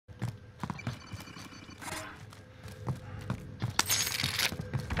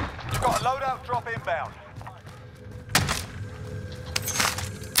loadout drop inbound.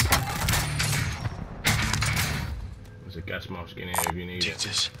 There's a gas mask in here if you need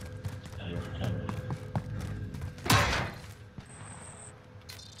it.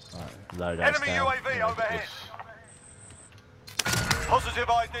 Loadout's Enemy down. UAV overhead. Positive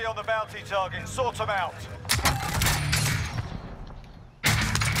ID on the bounty target. Sort them out.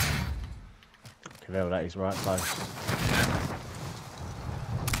 Cavell, that is right close.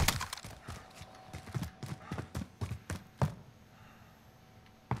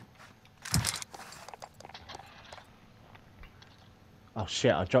 Oh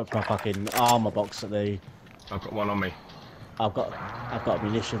shit, I dropped my fucking armor box at the... I've got one on me. I've got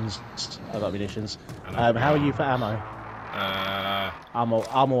munitions. How are you for ammo? I'm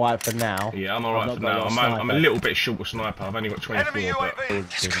alright for now. Yeah, I'm alright for now. I'm a little bit short of sniper. I've only got 24, but...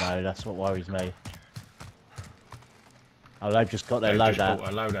 No, that's what worries me. Oh, they've just got their loadout. loadout. Just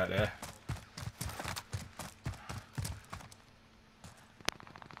bought a loadout there.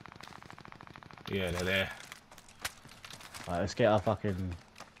 Yeah, they're there. Right, let's get our fucking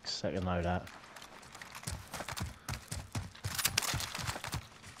second loadout.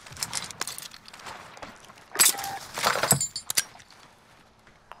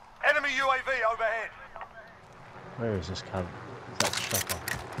 Enemy UAV overhead. Where is this cunt? Is that the chopper?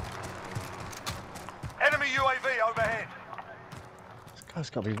 Enemy UAV overhead. This guy's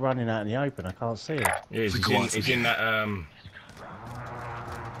got to be running out in the open. I can't see him. Yeah, he's in that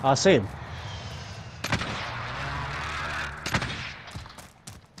I see him.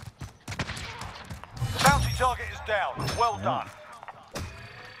 Bounty target is down. Well done.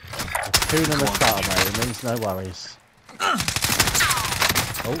 Two in the starter, mate. It means no worries.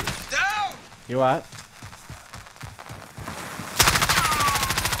 Oh. Down. You alright?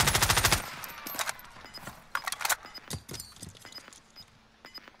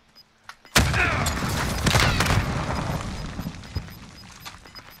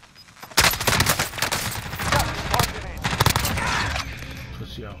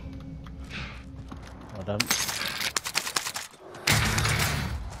 Well done.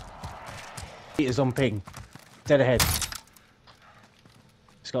 Peter's on ping. Dead ahead.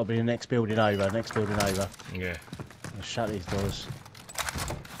 It's got to be the next building over. Yeah. I'll shut these doors.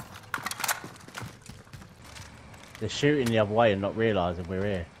 They're shooting the other way and not realising we're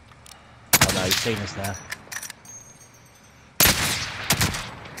here. Oh no, he's seen us now.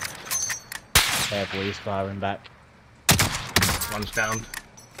 Careful, he's firing back. One's down.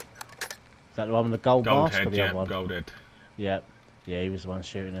 Is that the one with the gold mask or Head, the yeah, other one? gold head. Yep. Yeah, he was the one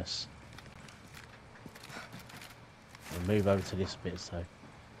shooting us. We'll move over to this bit, so.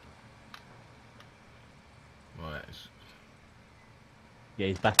 Right. Yeah,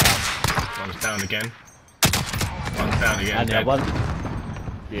 he's back out. One's down again. One's down again. And the other one.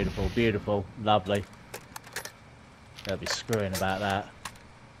 Beautiful, beautiful. Lovely. They'll be screwing about that.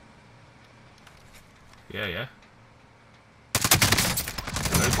 Yeah, yeah.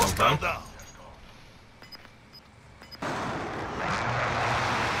 Well done.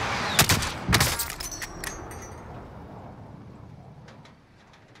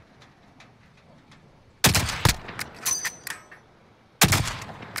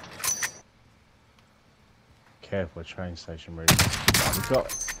 Careful, train station route. We've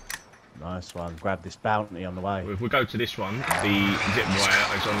got... Nice one. Grab this bounty on the way. If we go to this one, the zip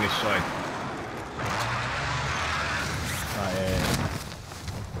wire is on this side. Right, yeah.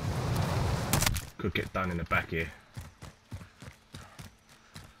 Could get done in the back here.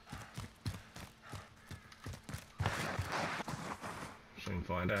 Soon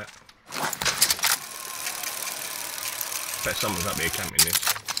find out. Bet someone's up here camping this.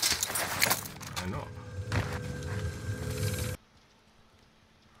 They're not.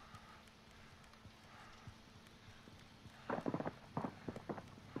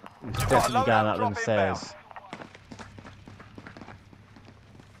 It's definitely going up them stairs.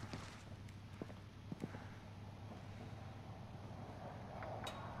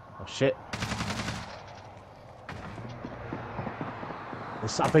 Oh shit.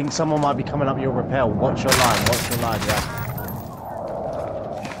 I think someone might be coming up your rappel. Watch your line, yeah.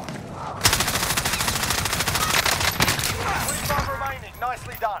 25 remaining.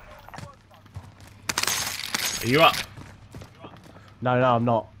 Nicely done. Are you up? No, I'm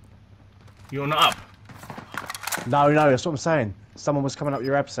not. You're not up? No, that's what I'm saying. Someone was coming up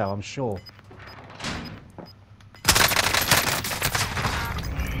your abseil, I'm sure.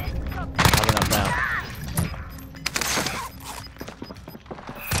 Coming up now.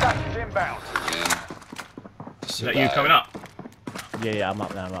 Gas is inbound. Is that you coming up? Yeah, I'm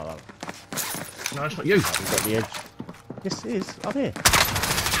up now, I'm up. No, it's not you. We've got the edge. Yes, it is. Up here.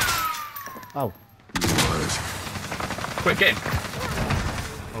 Oh. Quick, get him.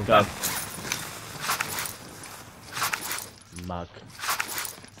 Well done. Mug.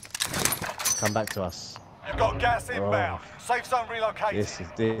 Come back to us. You've got gas inbound. Safe zone relocated.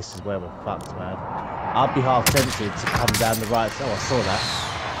 This is where we're fucked, man. I'd be half tempted to come down the right. Oh, I saw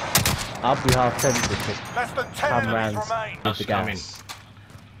that. I'd be half tempted to Less than 10 come round enemies remain. with the gas.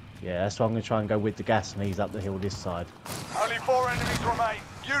 Yeah, that's why I'm going to try and go with the gas and ease up the hill this side. Only 4 enemies remain.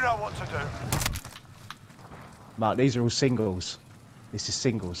 You know what to do. Mark, these are all singles. This is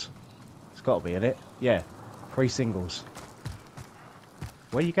singles. It's got to be, innit? Yeah, 3 singles.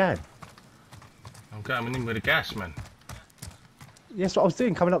 Where are you going? I'm going in with the gas, man. Yeah, that's what I was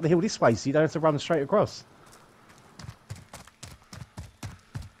doing, coming up the hill this way, so you don't have to run straight across.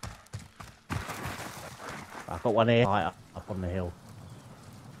 I've got one here, right up on the hill.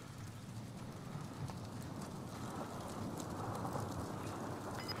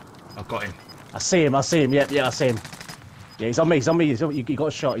 I've got him. I see him, yeah, I see him. Yeah, he's on me, you got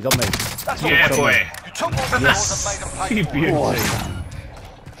a shot, he's on me. That's Yeah, all. boy. You took what the Yes. and made them pay You for it.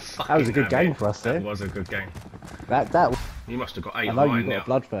 beautiful. That was a good game for us there. That was a good game. That You must have got 8 I or know 9 you got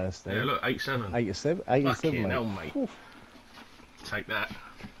now. a bloodthirst there. Yeah, look, 8-7. 8-7, Fucking mate. hell, mate. Oof. Take that.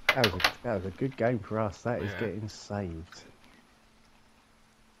 That was a good game for us. That is Yeah. getting saved.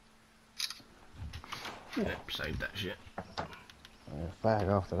 Yep, save that shit. Fag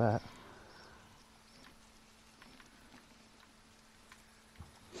after that.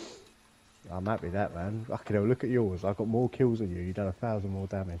 I'm happy with that, man. Fucking hell, look at yours. I've got more kills than you. You've done 1,000 more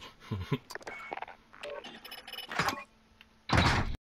damage.